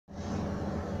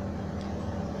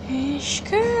इश्क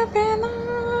बिना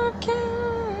क्या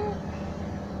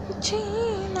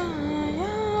जीना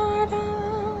यारा,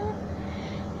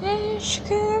 इश्क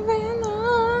बिना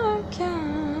क्या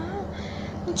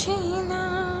जीना।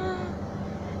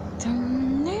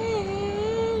 तुमने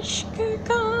इश्क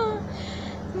का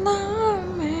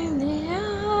नाम लिया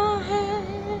है,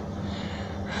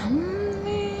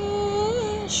 हमने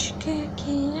इश्क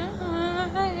किया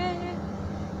है।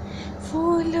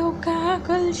 फूलों का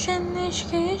गुलशन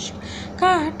इश्क, इश्क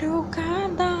कांटों का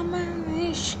दामन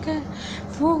इश्क।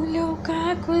 फूलों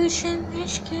का गुलशन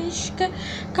इश्क, इश्क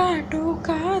कांटों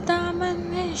का दामन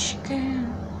इश्क।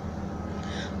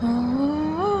 ओ,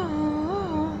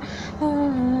 ओ, ओ,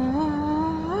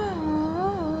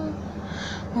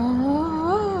 ओ,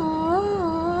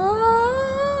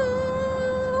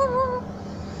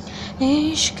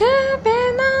 इश्क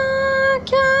बिना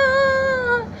क्या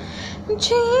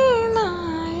जीना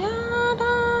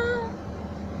यारा,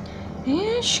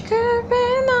 इश्क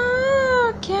बिना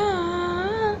क्या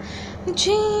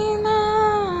जीना।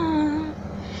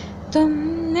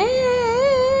 तुमने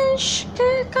इश्क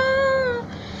का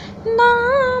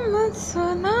नाम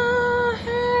सुना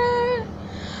है,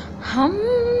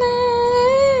 हमने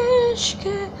इश्क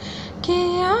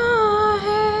किया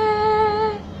है।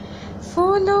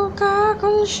 फूलों का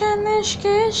गुलशन इश्क,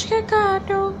 इश्क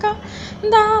कांटों का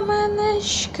दामन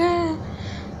इश्क।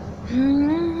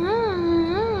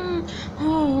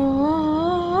 हो,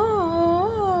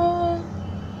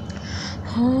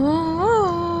 हो,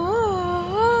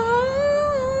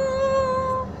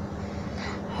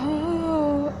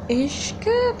 इश्क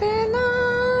बिना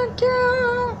क्या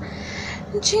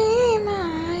जीना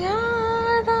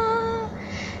यारा,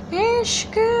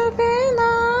 इश्क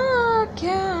बिना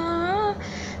क्या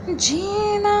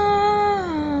जीना।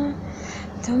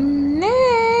 तुमने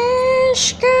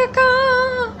इश्क का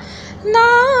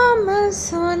नाम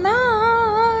सुना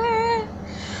है,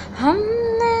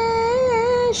 हमने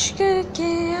इश्क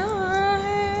किया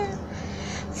है।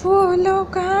 फूलों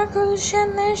का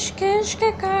गुलशन इश्क, इश्क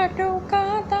कांटों का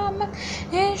दामन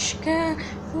इश्क।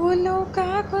 फूलों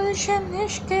का गुलशन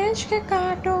इश्क, इश्क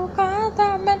कांटों का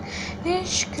दामन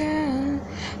इश्क।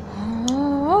 हो,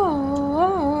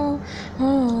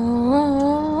 हो, हो,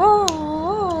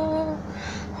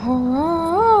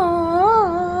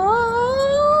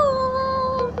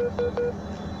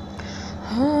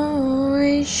 हो,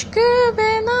 इश्क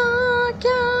बिना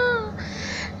क्या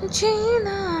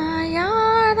जीना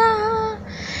यारा,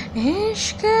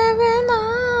 इश्क बिना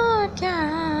क्या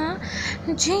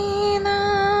जीना।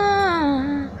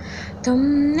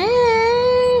 तुमने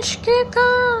इश्क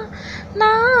का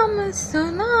नाम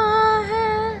सुना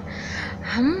है,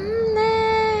 हमने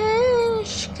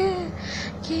इश्क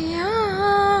किया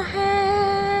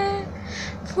है।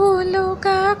 फूलों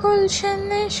का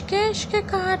गुलशन इश्क, इश्क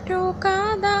कांटों का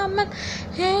दामन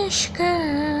इश्क।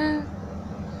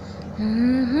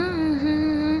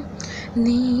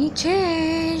 नीचे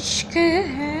इश्क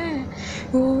है,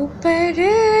 ऊपर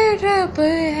रब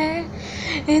है,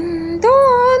 इन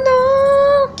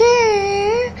दोनों के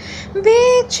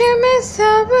बीच में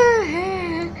सब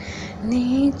है।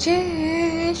 नीचे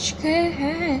इश्क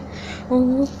है,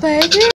 ऊपर